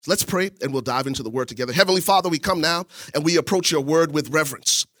So let's pray and we'll dive into the word together. Heavenly Father, we come now and we approach your word with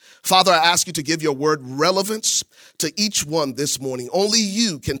reverence. Father, I ask you to give your word relevance to each one this morning. Only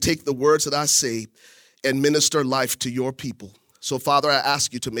you can take the words that I say and minister life to your people. So, Father, I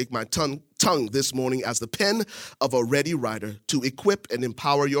ask you to make my tongue this morning as the pen of a ready writer to equip and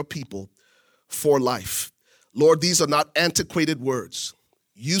empower your people for life. Lord, these are not antiquated words.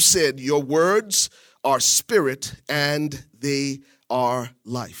 You said your words are spirit and they are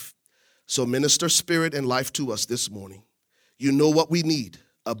life. So minister spirit and life to us this morning. You know what we need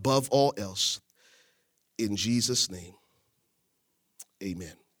above all else. In Jesus' name,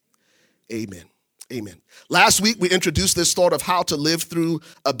 amen. Amen. Amen. Last week, we introduced this thought of how to live through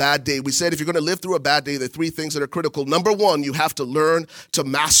a bad day. We said if you're going to live through a bad day, there are three things that are critical. Number one, you have to learn to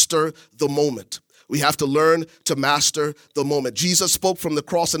master the moment. We have to learn to master the moment. Jesus spoke from the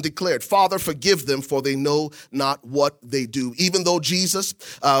cross and declared, Father, forgive them, for they know not what they do. Even though Jesus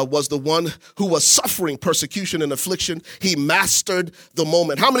was the one who was suffering persecution and affliction, he mastered the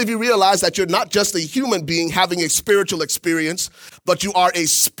moment. How many of you realize that you're not just a human being having a spiritual experience, but you are a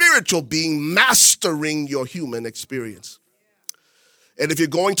spiritual being mastering your human experience? And if you're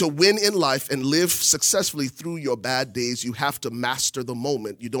going to win in life and live successfully through your bad days, you have to master the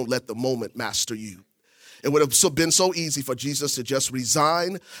moment. You don't let the moment master you. It would have been so easy for Jesus to just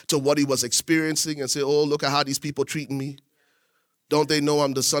resign to what he was experiencing and say, oh, look at how these people treating me. Don't they know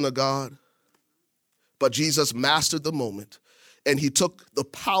I'm the Son of God? But Jesus mastered the moment, and he took the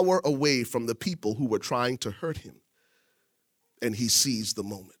power away from the people who were trying to hurt him, and he seized the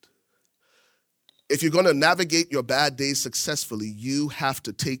moment. If you're going to navigate your bad days successfully, you have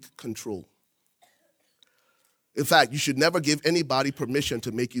to take control. In fact, you should never give anybody permission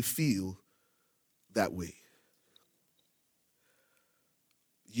to make you feel that way.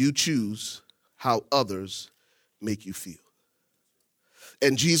 You choose how others make you feel.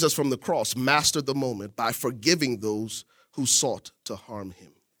 And Jesus from the cross mastered the moment by forgiving those who sought to harm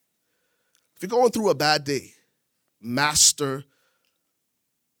him. If you're going through a bad day, master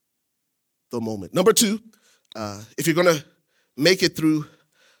the moment. Number two, if you're going to make it through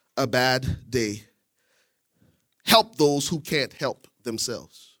a bad day, help those who can't help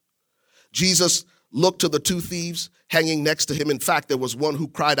themselves. Jesus looked to the two thieves hanging next to him. In fact, there was one who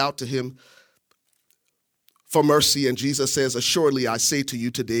cried out to him for mercy, and Jesus says, assuredly, I say to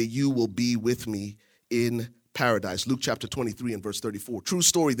you today, you will be with me in paradise. Luke chapter 23 and verse 34. True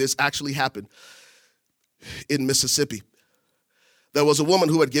story, this actually happened in Mississippi. There was a woman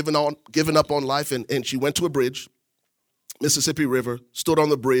who had given up on life, and she went to a bridge, Mississippi River, stood on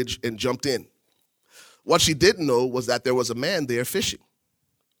the bridge and jumped in. What she didn't know was that there was a man there fishing.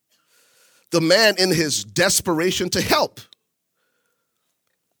 The man, in his desperation to help,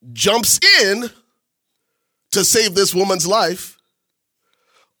 jumps in to save this woman's life,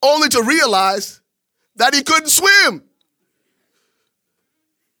 only to realize that he couldn't swim.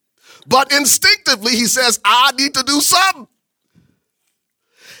 But instinctively, he says, I need to do something.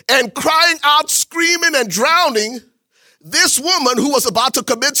 And crying out, screaming, and drowning, this woman who was about to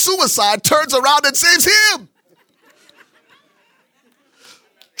commit suicide turns around and saves him.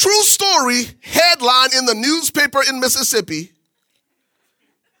 True story, headline in the newspaper in Mississippi.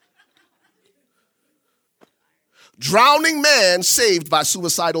 Drowning man saved by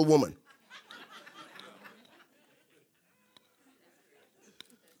suicidal woman.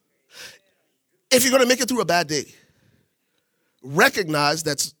 If you're going to make it through a bad day, recognize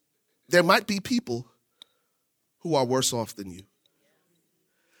that there might be people who are worse off than you.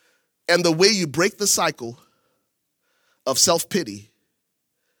 And the way you break the cycle of self-pity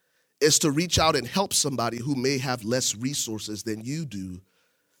is to reach out and help somebody who may have less resources than you do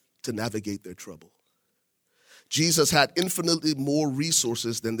to navigate their trouble. Jesus had infinitely more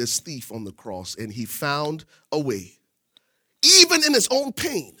resources than this thief on the cross, and he found a way, even in his own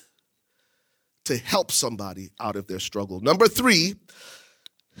pain, to help somebody out of their struggle. Number three,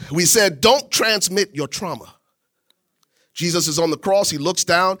 we said, don't transmit your trauma. Jesus is on the cross. He looks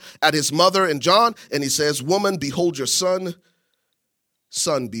down at his mother and John, and he says, woman, behold your son.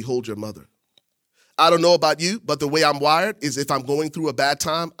 Son, behold your mother. I don't know about you, but the way I'm wired is if I'm going through a bad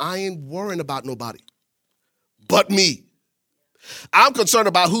time, I ain't worrying about nobody but me. I'm concerned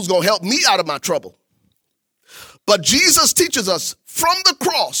about who's going to help me out of my trouble. But Jesus teaches us from the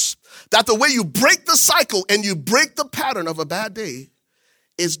cross that the way you break the cycle and you break the pattern of a bad day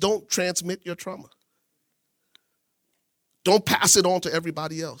is don't transmit your trauma. Don't pass it on to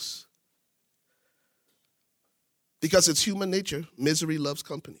everybody else. Because it's human nature. Misery loves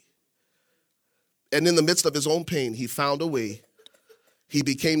company. And in the midst of his own pain, he found a way. He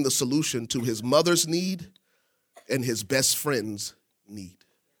became the solution to his mother's need and his best friend's need.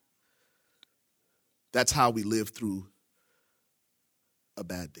 That's how we live through a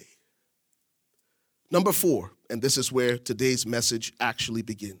bad day. Number 4, and this is where today's message actually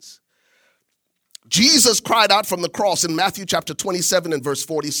begins. Jesus cried out from the cross in Matthew chapter 27 and verse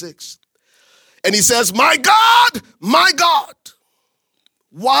 46. And he says, my God,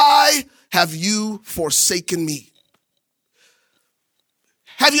 why have you forsaken me?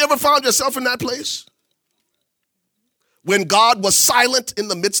 Have you ever found yourself in that place? When God was silent in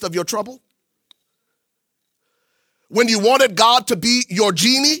the midst of your trouble? When you wanted God to be your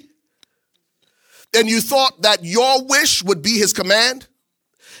genie? And you thought that your wish would be his command?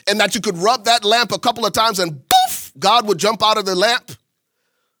 And that you could rub that lamp a couple of times and poof, God would jump out of the lamp?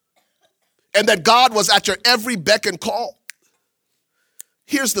 And that God was at your every beck and call?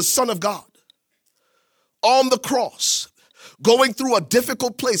 Here's the Son of God on the cross, going through a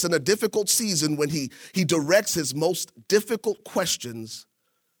difficult place in a difficult season when he directs his most difficult questions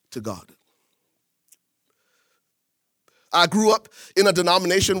to God. I grew up in a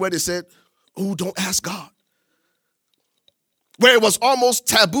denomination where they said, oh, don't ask God. Where it was almost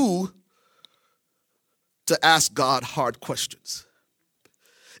taboo to ask God hard questions.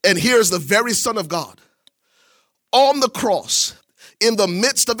 And here's the very Son of God on the cross, in the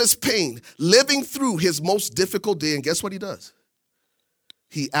midst of his pain, living through his most difficult day. And guess what he does?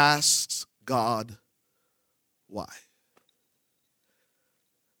 He asks God, why?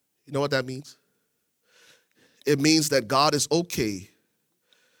 You know what that means? It means that God is okay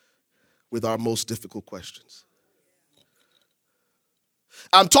with our most difficult questions.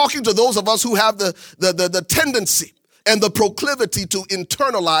 I'm talking to those of us who have the tendency and the proclivity to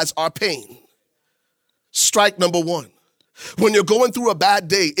internalize our pain. Strike number 1. When you're going through a bad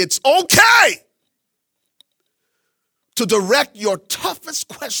day, it's okay to direct your toughest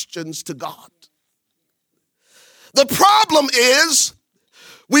questions to God. The problem is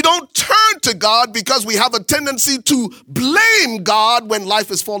we don't turn to God because we have a tendency to blame God when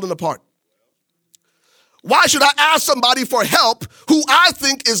life is falling apart. Why should I ask somebody for help who I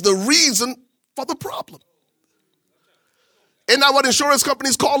think is the reason for the problem? Isn't that what insurance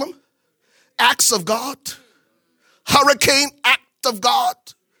companies call them? Acts of God. Hurricane, act of God.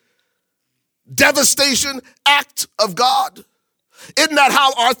 Devastation, act of God. Isn't that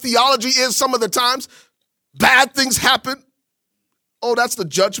how our theology is some of the times? Bad things happen. Oh, that's the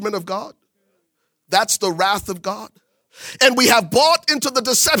judgment of God. That's the wrath of God. And we have bought into the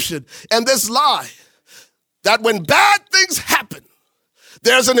deception and this lie that when bad things happen,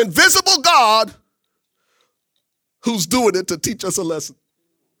 there's an invisible God who's doing it to teach us a lesson.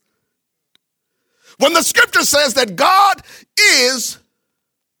 When the scripture says that God is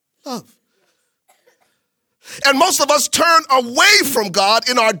love. And most of us turn away from God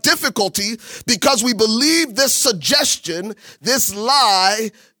in our difficulty because we believe this suggestion, this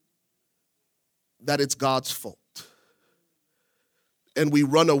lie, that it's God's fault. And we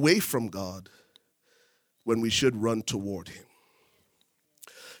run away from God when we should run toward him.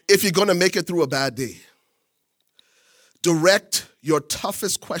 If you're going to make it through a bad day, direct your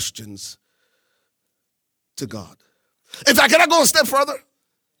toughest questions to God. In fact, can I go a step further?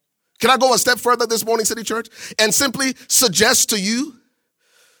 Can I go a step further this morning, City Church, and simply suggest to you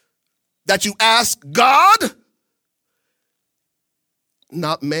that you ask God,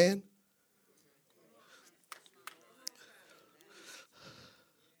 not man?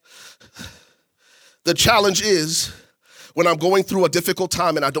 The challenge is, when I'm going through a difficult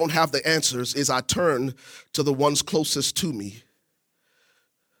time and I don't have the answers, is I turn to the ones closest to me.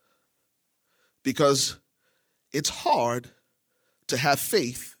 Because it's hard to have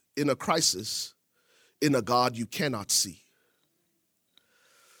faith in a crisis in a God you cannot see.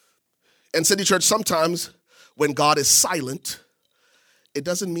 And City Church, sometimes when God is silent, it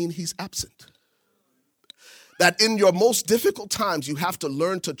doesn't mean he's absent. That in your most difficult times, you have to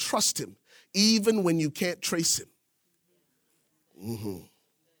learn to trust him, even when you can't trace him.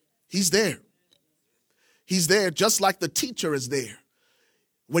 He's there. He's there just like the teacher is there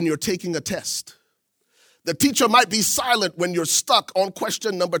when you're taking a test. The teacher might be silent when you're stuck on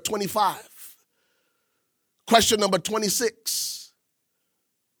question number 25, question number 26.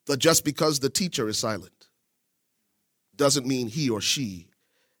 But just because the teacher is silent doesn't mean he or she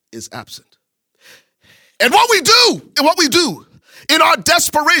is absent. And what we do in our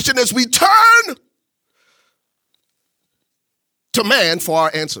desperation is we turn to man for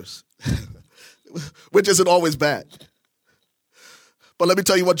our answers, which isn't always bad. But let me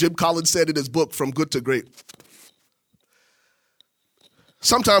tell you what Jim Collins said in his book, From Good to Great.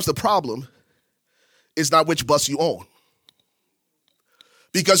 Sometimes the problem is not which bus you own.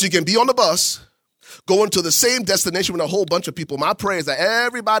 Because you can be on the bus going to the same destination with a whole bunch of people. My prayer is that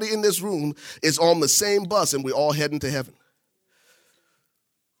everybody in this room is on the same bus and we're all heading to heaven.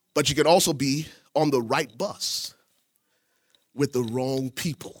 But you can also be on the right bus with the wrong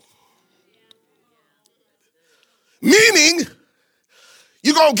people. Meaning,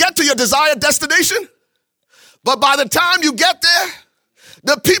 you're going to get to your desired destination, but by the time you get there,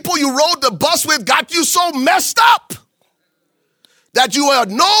 the people you rode the bus with got you so messed up that you are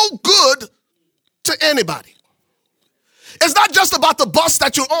no good to anybody. It's not just about the bus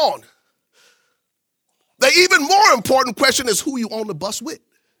that you're on. The even more important question is who you on the bus with.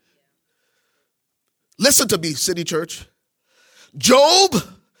 Listen to me, City Church. Job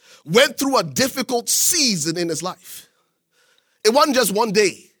went through a difficult season in his life. It wasn't just one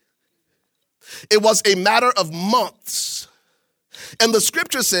day. It was a matter of months. And the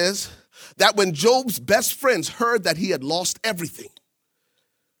scripture says that when Job's best friends heard that he had lost everything,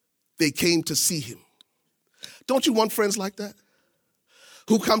 they came to see him. Don't you want friends like that?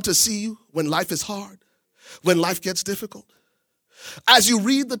 Who come to see you when life is hard, when life gets difficult? As you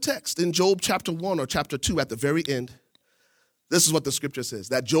read the text in Job chapter 1 or chapter 2 at the very end, this is what the scripture says,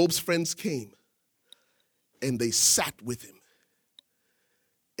 that Job's friends came and they sat with him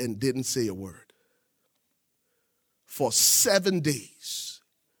and didn't say a word. For 7 days,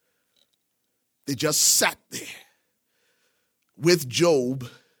 they just sat there with Job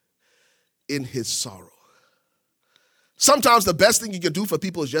in his sorrow. Sometimes the best thing you can do for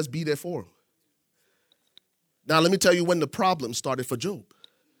people is just be there for them. Now, let me tell you when the problem started for Job.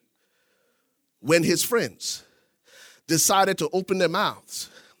 When his friends decided to open their mouths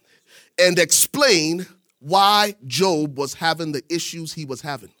and explain why Job was having the issues he was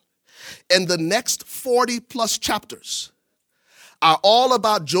having. And the next 40 plus chapters are all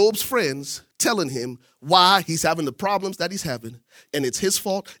about Job's friends telling him why he's having the problems that he's having. And it's his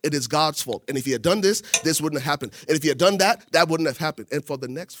fault, it is God's fault. And if he had done this, this wouldn't have happened. And if he had done that, that wouldn't have happened. And for the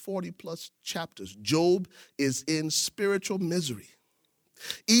next 40 plus chapters, Job is in spiritual misery,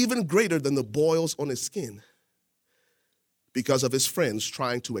 even greater than the boils on his skin, because of his friends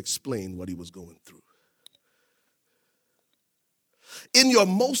trying to explain what he was going through. In your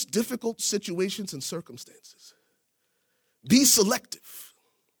most difficult situations and circumstances, be selective.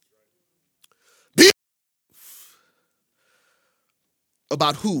 Be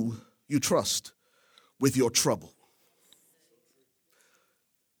about who you trust with your trouble.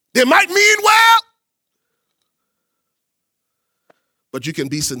 They might mean well, but you can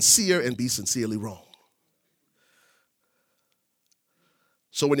be sincere and be sincerely wrong.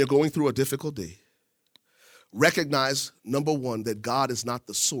 So when you're going through a difficult day, recognize, number one, that God is not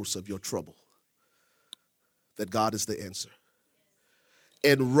the source of your trouble, that God is the answer.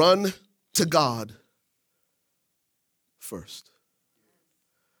 And run to God first.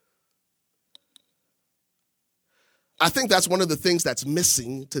 I think that's one of the things that's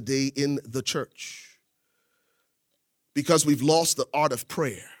missing today in the church, because we've lost the art of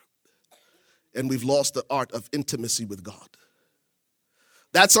prayer and we've lost the art of intimacy with God.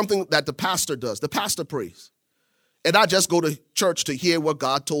 That's something that the pastor does. The pastor prays. And I just go to church to hear what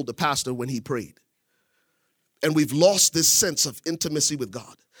God told the pastor when he prayed. And we've lost this sense of intimacy with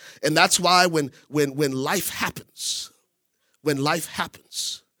God. And that's why when life happens,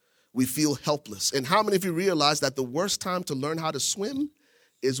 we feel helpless. And how many of you realize that the worst time to learn how to swim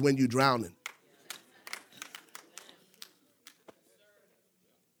is when you're drowning?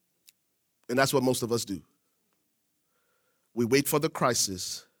 And that's what most of us do. We wait for the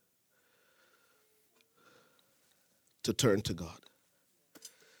crisis to turn to God.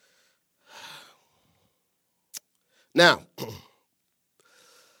 Now,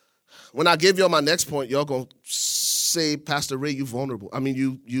 when I give y'all my next point, y'all gonna say, Pastor Ray, you vulnerable. I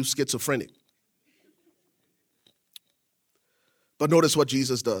mean, you schizophrenic. But notice what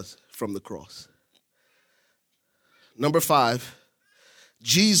Jesus does from the cross. Number 5,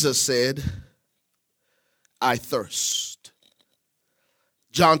 Jesus said, I thirst.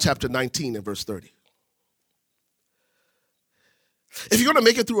 John chapter 19 and verse 30. If you're going to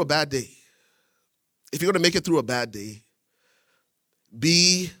make it through a bad day,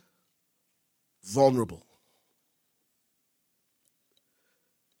 be vulnerable.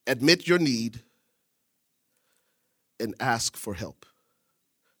 Admit your need and ask for help.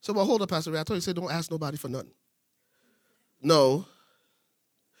 So, well, hold up, Pastor Ray. I told you, say don't ask nobody for nothing. No,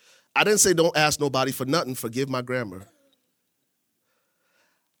 I didn't say don't ask nobody for nothing. Forgive my grammar.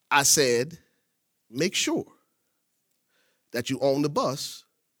 I said, make sure that you own the bus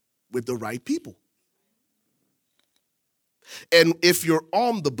with the right people. And if you're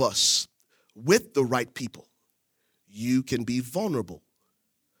on the bus with the right people, you can be vulnerable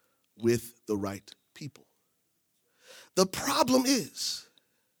with the right The problem is,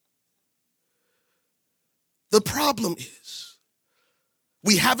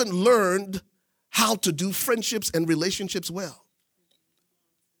 we haven't learned how to do friendships and relationships well.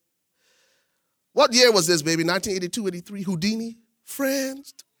 What year was this, baby? 1982, 83? Houdini?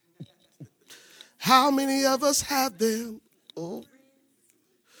 Friends? How many of us have them?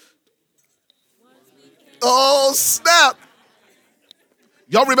 Oh, snap.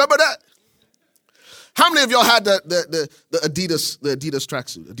 Y'all remember that? How many of y'all had the Adidas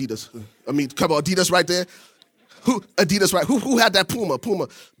tracksuit? Come on, Adidas right there. Adidas right? Who had that Puma?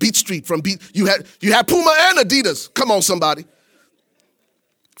 Beat Street from Beat. You had Puma and Adidas. Come on, somebody.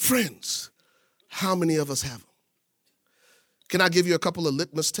 Friends, how many of us have them? Can I give you a couple of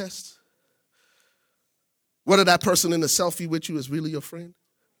litmus tests? Whether that person in the selfie with you is really your friend?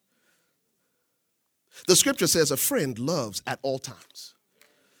 The scripture says a friend loves at all times,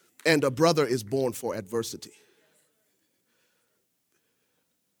 and a brother is born for adversity.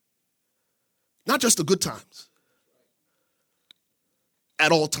 Not just the good times,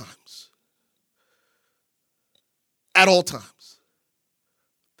 at all times. At all times.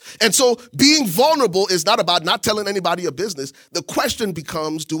 And so being vulnerable is not about not telling anybody your business. The question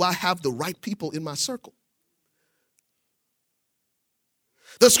becomes, do I have the right people in my circle?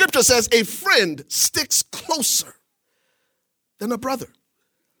 The scripture says a friend sticks closer than a brother.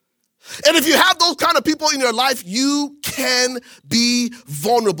 And if you have those kind of people in your life, you can be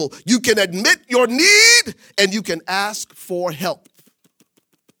vulnerable. You can admit your need and you can ask for help.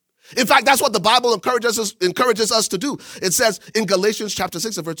 In fact, that's what the Bible encourages us to do. It says in Galatians chapter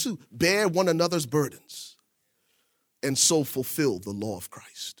 6 and verse 2, bear one another's burdens and so fulfill the law of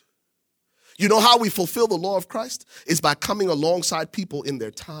Christ. You know how we fulfill the law of Christ? Is by coming alongside people in their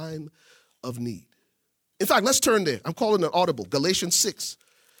time of need. In fact, let's turn there. I'm calling it audible. Galatians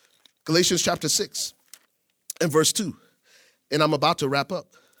chapter 6 and verse 2. And I'm about to wrap up.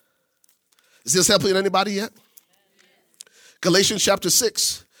 Is this helping anybody yet? Galatians chapter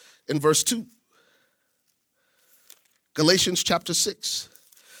 6 and verse 2. Galatians chapter 6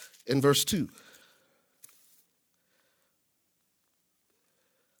 and verse 2.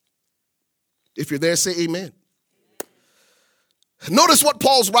 If you're there, say amen. Notice what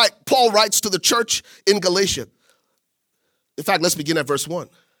Paul writes to the church in Galatia. In fact, let's begin at verse 1.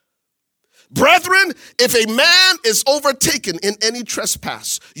 Brethren, if a man is overtaken in any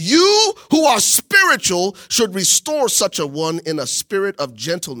trespass, you who are spiritual should restore such a one in a spirit of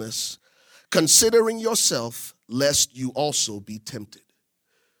gentleness, considering yourself, lest you also be tempted.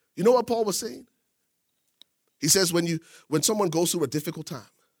 You know what Paul was saying? He says when someone goes through a difficult time,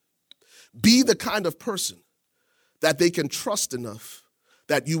 be the kind of person that they can trust enough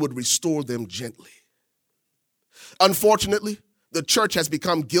that you would restore them gently. Unfortunately, the church has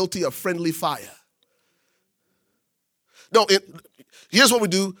become guilty of friendly fire. No, here's what we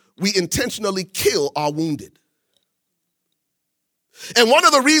do. We intentionally kill our wounded. And one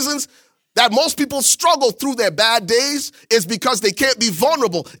of the reasons that most people struggle through their bad days is because they can't be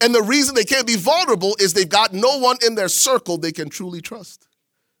vulnerable. And the reason they can't be vulnerable is they've got no one in their circle they can truly trust.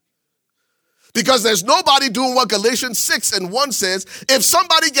 Because there's nobody doing what Galatians 6 and 1 says. If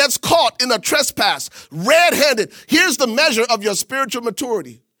somebody gets caught in a trespass, red-handed, here's the measure of your spiritual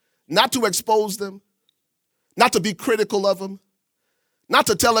maturity. Not to expose them, not to be critical of them, not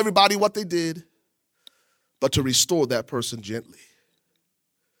to tell everybody what they did, but to restore that person gently.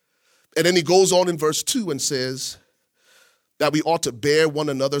 And then he goes on in verse 2 and says that we ought to bear one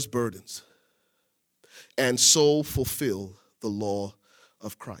another's burdens and so fulfill the law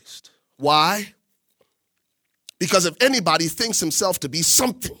of Christ. Why? Because if anybody thinks himself to be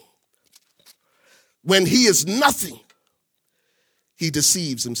something when he is nothing, he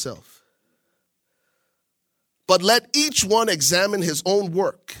deceives himself. But let each one examine his own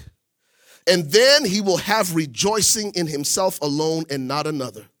work, and then he will have rejoicing in himself alone and not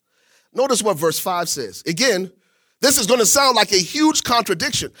another. Notice what verse 5 says. Again, this is going to sound like a huge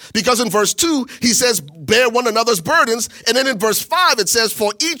contradiction because in verse 2, he says, bear one another's burdens. And then in verse 5, it says,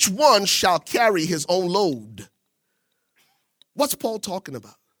 for each one shall carry his own load. What's Paul talking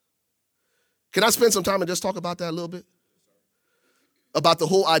about? Can I spend some time and just talk about that a little bit? About the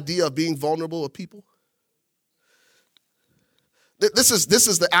whole idea of being vulnerable with people? This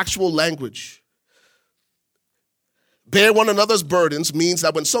is the actual language. Bear one another's burdens means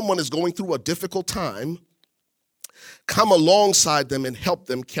that when someone is going through a difficult time, come alongside them and help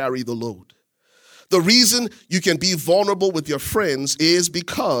them carry the load. The reason you can be vulnerable with your friends is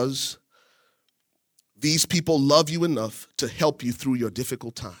because these people love you enough to help you through your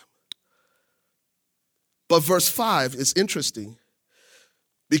difficult time. But verse 5 is interesting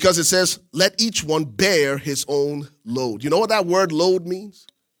Because it says, let each one bear his own load. You know what that word load means?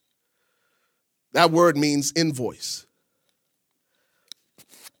 That word means invoice.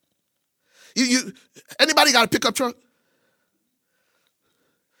 Anybody got a pickup truck?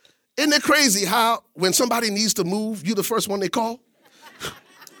 Isn't it crazy how when somebody needs to move, you the first one they call?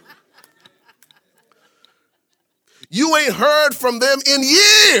 You ain't heard from them in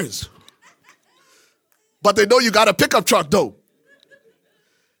years. But they know you got a pickup truck though.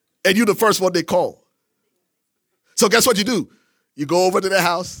 And you the first one they call. So guess what you do? You go over to their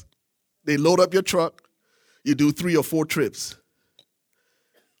house, they load up your truck, you do 3 or 4 trips,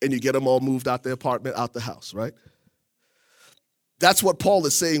 and you get them all moved out the apartment, out the house, right? That's what Paul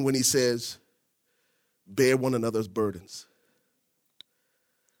is saying when he says, bear one another's burdens.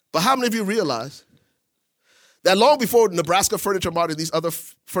 But how many of you realize that long before Nebraska Furniture Mart and these other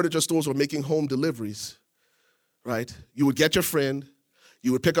furniture stores were making home deliveries, right? You would get your friend,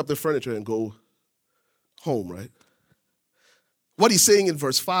 you would pick up the furniture and go home, right? What he's saying in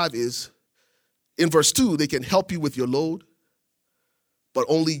verse 5 is, in verse 2, they can help you with your load, but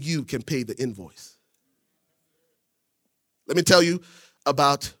only you can pay the invoice. Let me tell you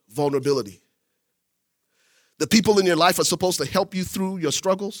about vulnerability. The people in your life are supposed to help you through your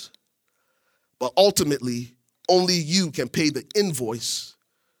struggles, but ultimately, only you can pay the invoice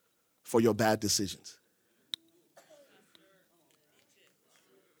for your bad decisions.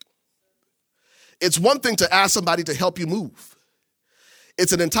 It's one thing to ask somebody to help you move.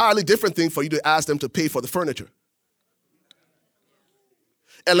 It's an entirely different thing for you to ask them to pay for the furniture.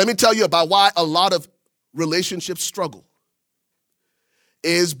 And let me tell you about why a lot of relationships struggle.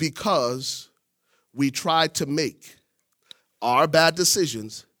 Is because we try to make our bad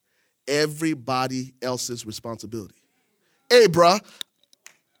decisions everybody else's responsibility. Hey, bruh,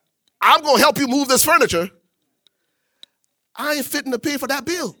 I'm going to help you move this furniture. I ain't fitting to pay for that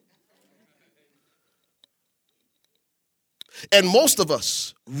bill. And most of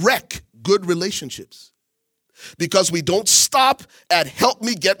us wreck good relationships because we don't stop at help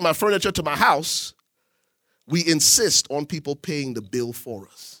me get my furniture to my house. We insist on people paying the bill for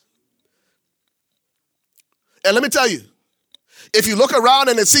us. And let me tell you, if you look around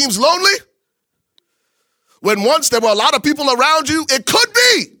and it seems lonely, when once there were a lot of people around you, it could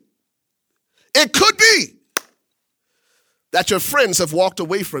be that your friends have walked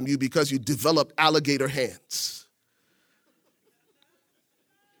away from you because you developed alligator hands.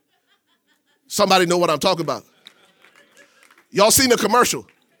 Somebody know what I'm talking about. Y'all seen the commercial?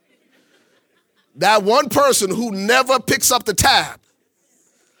 That one person who never picks up the tab,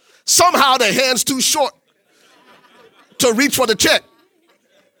 somehow their hand's too short to reach for the check.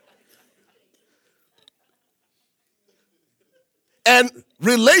 And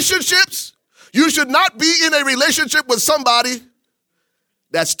relationships, you should not be in a relationship with somebody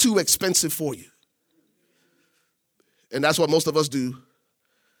that's too expensive for you. And that's what most of us do.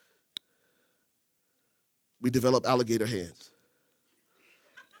 We develop alligator hands.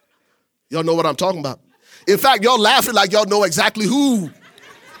 Y'all know what I'm talking about. In fact, y'all laughing like y'all know exactly who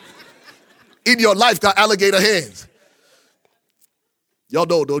in your life got alligator hands. Y'all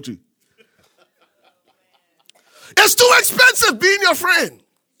know, don't you? It's too expensive being your friend.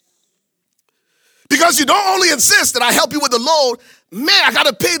 Because you don't only insist that I help you with the load, man, I got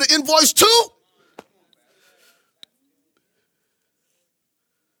to pay the invoice too.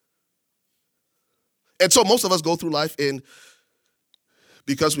 And so most of us go through life and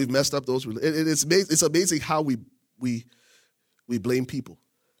because we've messed up those relationships. It's amazing how we blame people.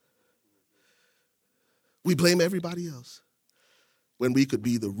 We blame everybody else when we could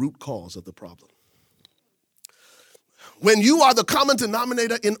be the root cause of the problem. When you are the common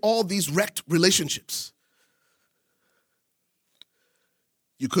denominator in all these wrecked relationships,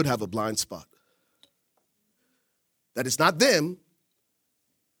 you could have a blind spot. That it's not them,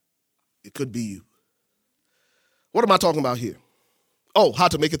 it could be you. What am I talking about here? Oh, how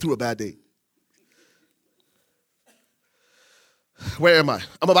to make it through a bad day. Where am I?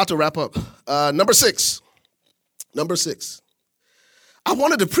 I'm about to wrap up. Number six. I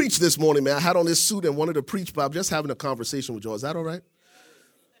wanted to preach this morning, man. I had on this suit and wanted to preach, but I'm just having a conversation with y'all. Is that all right?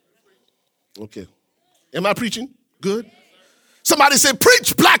 Okay. Am I preaching? Good? Somebody said,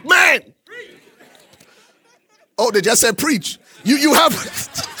 preach, black man. Preach. Oh, they just said preach. You have,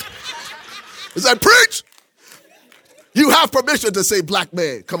 is that preach? You have permission to say black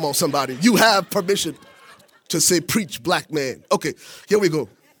man. Come on, somebody. You have permission to say preach, black man. Okay, here we go.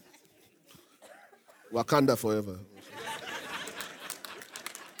 Wakanda forever.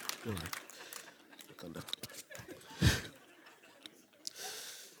 Wakanda.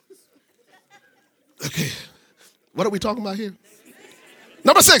 Okay, what are we talking about here?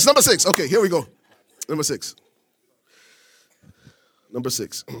 Number Number six. Okay, here we go. Number six.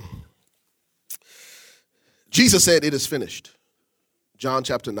 Jesus said, it is finished. John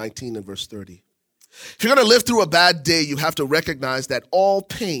chapter 19 and verse 30. If you're going to live through a bad day, you have to recognize that all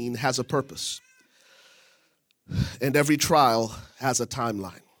pain has a purpose. And every trial has a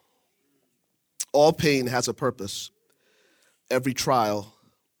timeline. All pain has a purpose. Every trial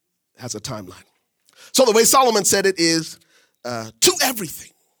has a timeline. So the way Solomon said it is, to everything.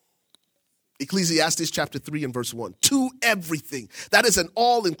 Ecclesiastes chapter 3 and verse 1. To everything. That is an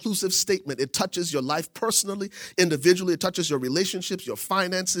all-inclusive statement. It touches your life personally, individually. It touches your relationships, your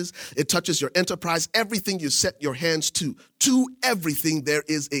finances. It touches your enterprise, everything you set your hands to. To everything, there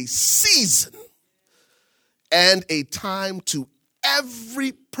is a season and a time to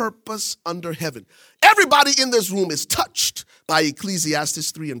every purpose under heaven. Everybody in this room is touched by Ecclesiastes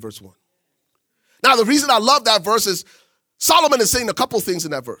 3 and verse 1. Now, the reason I love that verse is Solomon is saying a couple things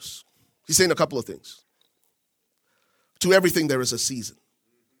in that verse. He's saying a couple of things. To everything, there is a season.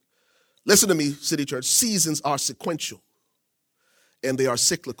 Listen to me, City Church. Seasons are sequential, and they are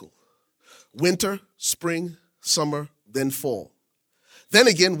cyclical. Winter, spring, summer, then fall. Then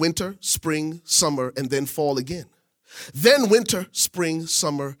again, winter, spring, summer, and then fall again. Then winter, spring,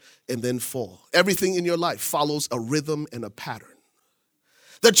 summer, and then fall. Everything in your life follows a rhythm and a pattern.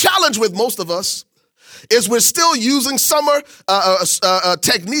 The challenge with most of us is we're still using summer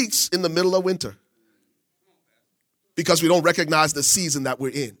techniques in the middle of winter because we don't recognize the season that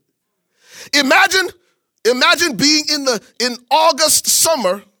we're in. Imagine being in August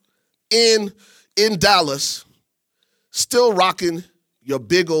summer in Dallas, still rocking your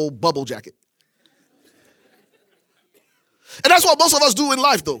big old bubble jacket. And that's what most of us do in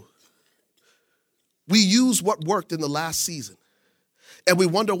life, though. We use what worked in the last season, and we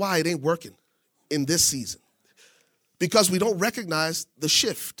wonder why it ain't working in this season, because we don't recognize the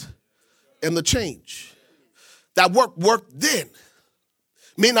shift and the change. That worked then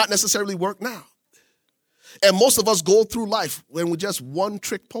may not necessarily work now. And most of us go through life when we're just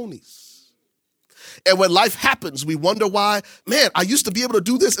one-trick ponies. And when life happens, we wonder why, man, I used to be able to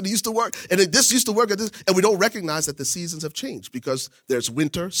do this and it used to work, and this used to work, and we don't recognize that the seasons have changed because there's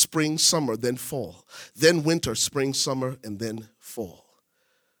winter, spring, summer, then fall. Then winter, spring, summer, and then fall.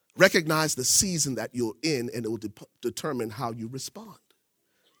 Recognize the season that you're in, and it will determine how you respond.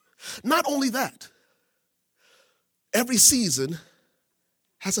 Not only that, every season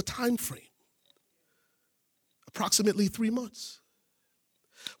has a time frame, approximately 3 months.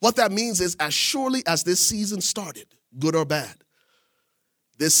 What that means is, as surely as this season started, good or bad,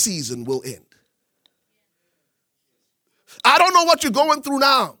 this season will end. I don't know what you're going through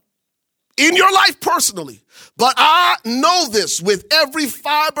now in your life personally, but I know this with every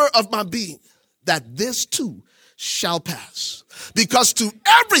fiber of my being, that this too shall pass. Because to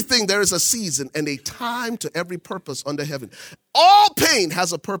everything there is a season and a time to every purpose under heaven. All pain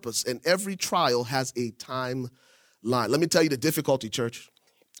has a purpose, and every trial has a timeline. Let me tell you the difficulty, church.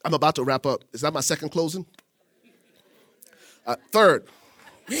 I'm about to wrap up. Is that my second closing? Third.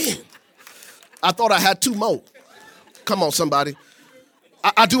 Man, I thought I had 2 more. Come on, somebody.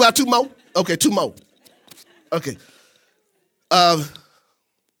 I do have 2 more? Okay, 2 more. Okay. Man.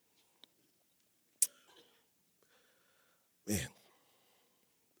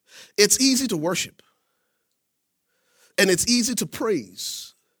 It's easy to worship. And it's easy to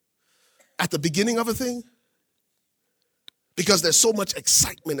praise at the beginning of a thing because there's so much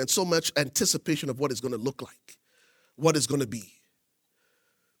excitement and so much anticipation of what it's going to look like, what it's going to be.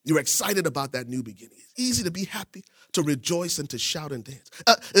 You're excited about that new beginning. It's easy to be happy, to rejoice, and to shout and dance.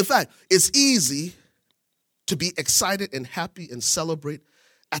 In fact, it's easy to be excited and happy and celebrate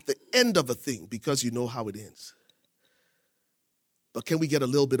at the end of a thing because you know how it ends. But can we get a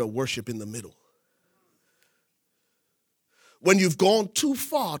little bit of worship in the middle? When you've gone too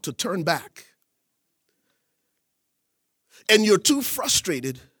far to turn back and you're too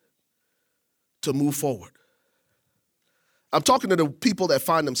frustrated to move forward. I'm talking to the people that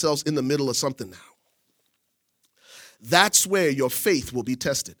find themselves in the middle of something now. That's where your faith will be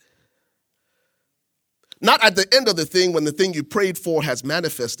tested. Not at the end of the thing when the thing you prayed for has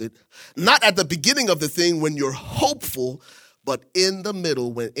manifested. Not at the beginning of the thing when you're hopeful, but in the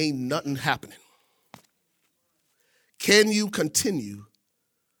middle when ain't nothing happening. Can you continue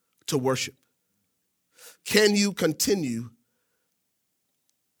to worship? Can you continue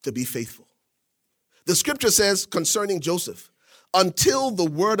to be faithful? The scripture says concerning Joseph, until the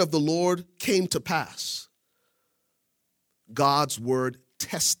word of the Lord came to pass, God's word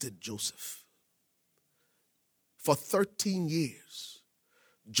tested Joseph. For 13 years,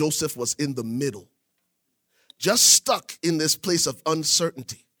 Joseph was in the middle, just stuck in this place of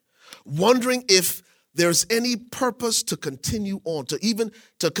uncertainty, wondering if there's any purpose to continue on, to even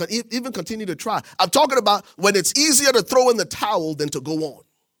continue to try. I'm talking about when it's easier to throw in the towel than to go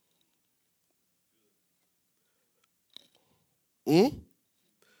on.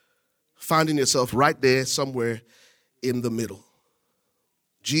 Finding yourself right there somewhere in the middle.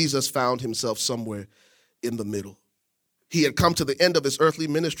 Jesus found himself somewhere in the middle. He had come to the end of his earthly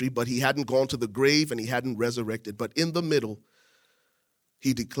ministry, but he hadn't gone to the grave and he hadn't resurrected. But in the middle,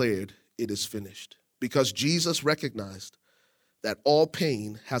 he declared, "It is finished." Because Jesus recognized that all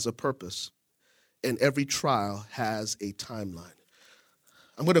pain has a purpose and every trial has a timeline.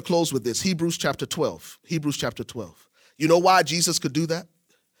 I'm going to close with this. Hebrews chapter 12. Hebrews chapter 12. You know why Jesus could do that?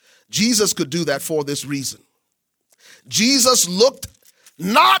 Jesus could do that for this reason. Jesus looked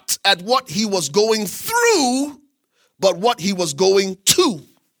not at what he was going through, but what he was going to.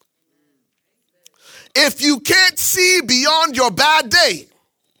 If you can't see beyond your bad day,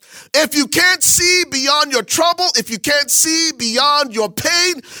 if you can't see beyond your trouble, if you can't see beyond your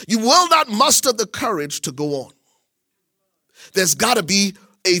pain, you will not muster the courage to go on. There's got to be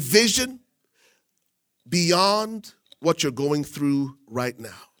a vision beyond what you're going through right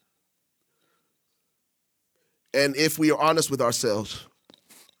now. And if we are honest with ourselves,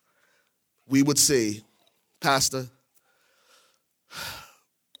 we would say, "Pastor,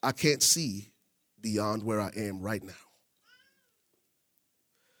 I can't see beyond where I am right now.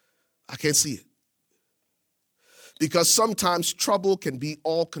 I can't see it." Because sometimes trouble can be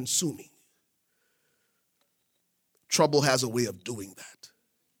all-consuming. Trouble has a way of doing that.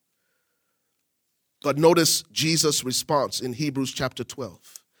 But notice Jesus' response in Hebrews chapter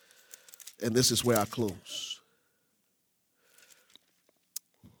 12. And this is where I close.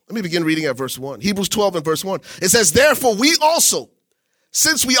 Let me begin reading at verse 1. Hebrews 12 and verse 1. It says, "Therefore we also,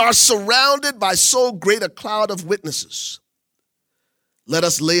 since we are surrounded by so great a cloud of witnesses, let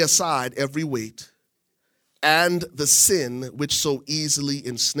us lay aside every weight and the sin which so easily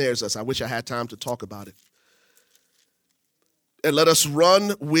ensnares us." I wish I had time to talk about it. "And let us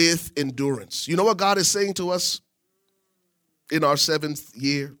run with endurance." You know what God is saying to us in our 7th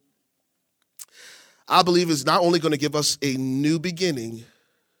year? I believe is not only going to give us a new beginning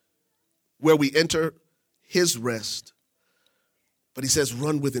where we enter his rest, but he says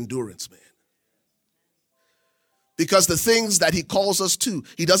run with endurance, man. Because the things that he calls us to,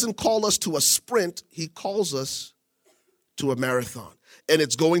 he doesn't call us to a sprint, he calls us to a marathon. And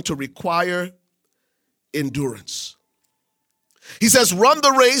it's going to require endurance. He says, run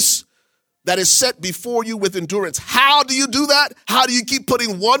the race that is set before you with endurance. How do you do that? How do you keep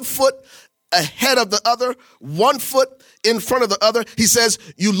putting one foot ahead of the other, one foot in front of the other? He says,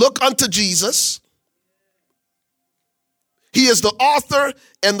 you look unto Jesus. He is the author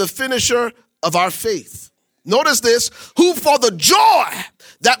and the finisher of our faith. Notice this, who for the joy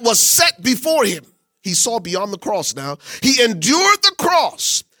that was set before him, he saw beyond the cross now, he endured the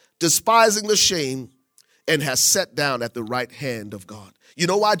cross, despising the shame, and has sat down at the right hand of God. You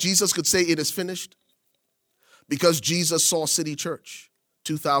know why Jesus could say it is finished? Because Jesus saw City Church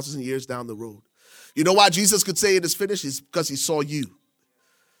 2,000 years down the road. You know why Jesus could say it is finished? It's because he saw you.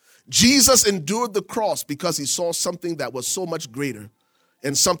 Jesus endured the cross because he saw something that was so much greater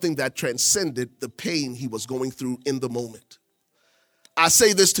and something that transcended the pain he was going through in the moment. I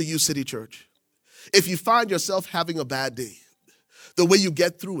say this to you, City Church. If you find yourself having a bad day, the way you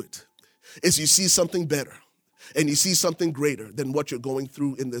get through it is you see something better and you see something greater than what you're going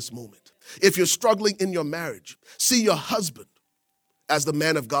through in this moment. If you're struggling in your marriage, see your husband as the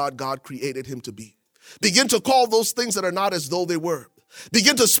man of God God created him to be. Begin to call those things that are not as though they were.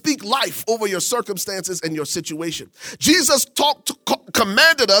 Begin to speak life over your circumstances and your situation. Jesus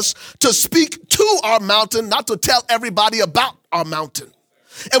commanded us to speak to our mountain, not to tell everybody about our mountain.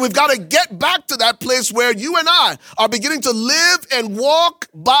 And we've got to get back to that place where you and I are beginning to live and walk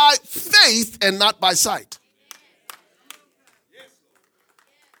by faith and not by sight.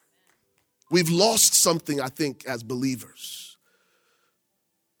 We've lost something, I think, as believers,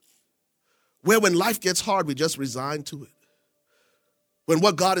 where when life gets hard, we just resign to it. When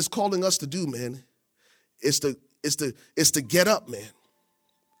what God is calling us to do, man, is to get up, man,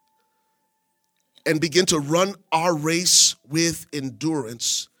 and begin to run our race with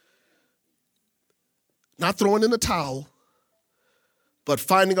endurance. Not throwing in the towel, but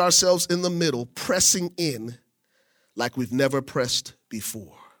finding ourselves in the middle, pressing in like we've never pressed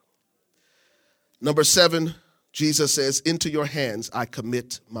before. Number 7, Jesus says, into your hands I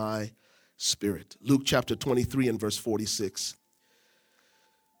commit my spirit. Luke chapter 23 and verse 46.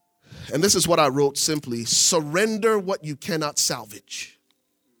 And this is what I wrote simply: surrender what you cannot salvage.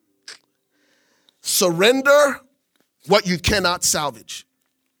 Surrender what you cannot salvage.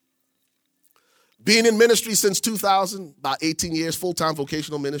 Being in ministry since 2000, about 18 years, full-time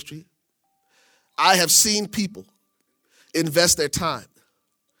vocational ministry, I have seen people invest their time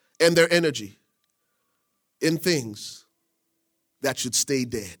and their energy in things that should stay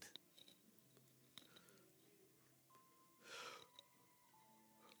dead.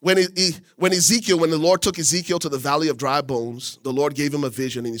 When the Lord took Ezekiel to the valley of dry bones, the Lord gave him a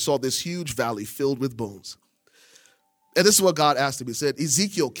vision, and he saw this huge valley filled with bones. And this is what God asked him. He said,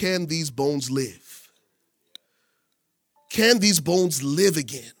 Ezekiel, can these bones live? Can these bones live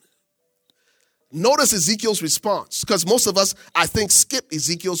again? Notice Ezekiel's response, because most of us, I think, skip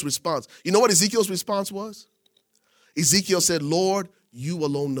Ezekiel's response. You know what Ezekiel's response was? Ezekiel said, Lord, you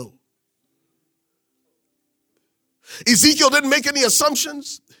alone know. Ezekiel didn't make any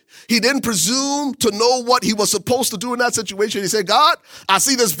assumptions. He didn't presume to know what he was supposed to do in that situation. He said, God, I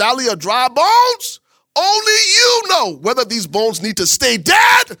see this valley of dry bones. Only you know whether these bones need to stay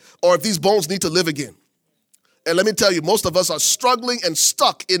dead or if these bones need to live again. And let me tell you, most of us are struggling and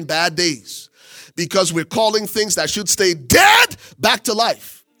stuck in bad days because we're calling things that should stay dead back to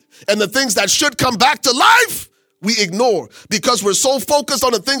life. And the things that should come back to life, we ignore because we're so focused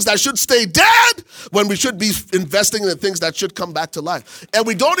on the things that should stay dead when we should be investing in the things that should come back to life. And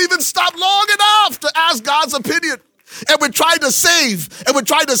we don't even stop long enough to ask God's opinion. And we're trying to save and we're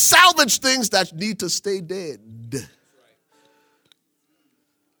trying to salvage things that need to stay dead.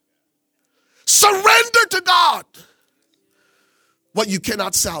 Surrender to God what you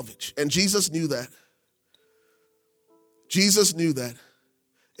cannot salvage. And Jesus knew that. Jesus knew that.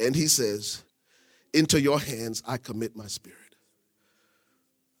 And he says, into your hands I commit my spirit.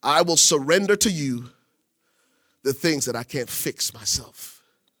 I will surrender to you the things that I can't fix myself,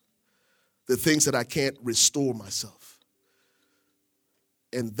 the things that I can't restore myself.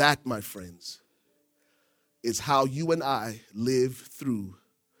 And that, my friends, is how you and I live through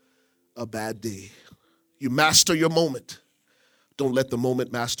a bad day. You master your moment. Don't let the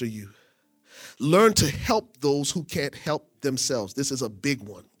moment master you. Learn to help those who can't help themselves. This is a big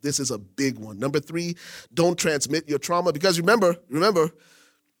one. This is a big one. Number 3, don't transmit your trauma. Because remember,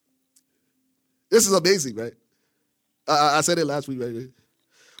 this is amazing, right? I said it last week, right?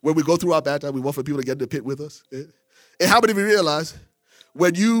 When we go through our bad time, we want for people to get in the pit with us. And how many of you realize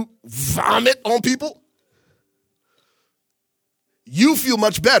when you vomit on people, you feel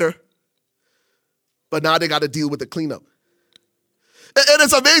much better, but now they got to deal with the cleanup. And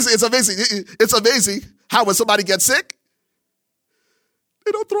it's amazing. It's amazing how when somebody gets sick,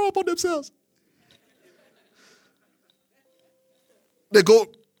 they don't throw up on themselves. They go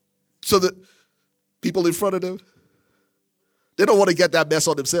so the people in front of them, they don't want to get that mess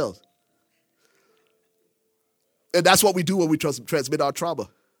on themselves. And that's what we do when we transmit our trauma.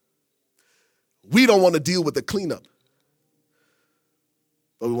 We don't want to deal with the cleanup,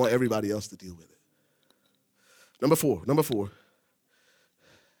 but we want everybody else to deal with it. Number four.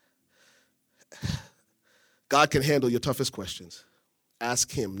 God can handle your toughest questions.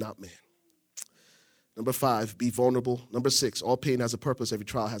 Ask him, not man. Number 5, be vulnerable. Number 6, all pain has a purpose. Every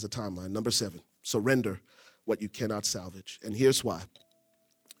trial has a timeline. Number 7, surrender what you cannot salvage. And here's why.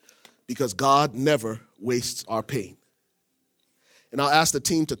 Because God never wastes our pain. And I'll ask the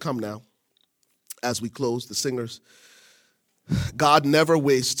team to come now as we close, the singers. God never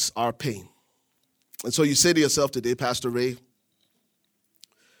wastes our pain. And so you say to yourself today, Pastor Ray,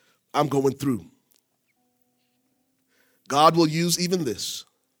 I'm going through. God will use even this,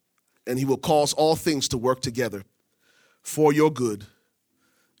 and he will cause all things to work together for your good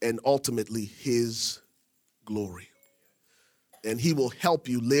and ultimately his glory. And he will help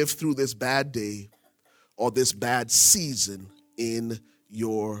you live through this bad day or this bad season in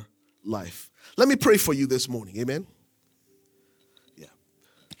your life. Let me pray for you this morning. Amen? Yeah.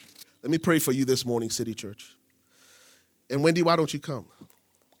 Let me pray for you this morning, City Church. And Wendy, why don't you come?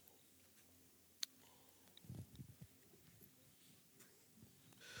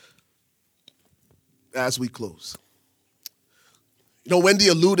 As we close. You know, Wendy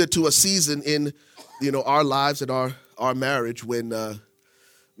alluded to a season in, our lives and our marriage when, I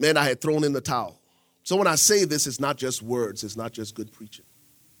had thrown in the towel. So when I say this, it's not just words. It's not just good preaching.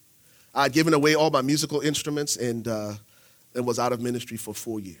 I had given away all my musical instruments and was out of ministry for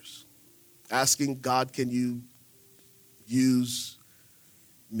 4 years. Asking God, can you use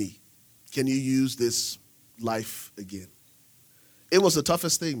me? Can you use this life again? It was the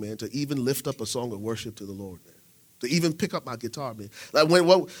toughest thing, man, to even lift up a song of worship to the Lord, man. To even pick up my guitar, man. Like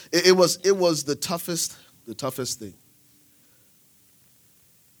it was the toughest thing.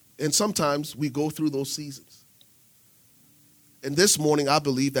 And sometimes we go through those seasons. And this morning, I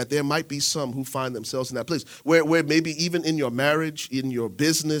believe that there might be some who find themselves in that place where maybe even in your marriage, in your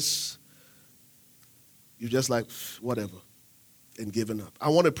business, you're just like, whatever, and giving up. I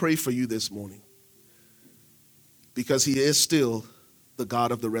want to pray for you this morning because he is still the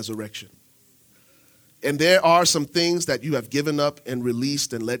God of the resurrection. And there are some things that you have given up and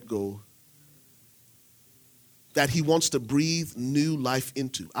released and let go that he wants to breathe new life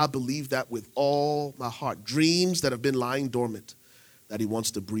into. I believe that with all my heart. Dreams that have been lying dormant that he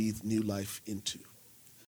wants to breathe new life into.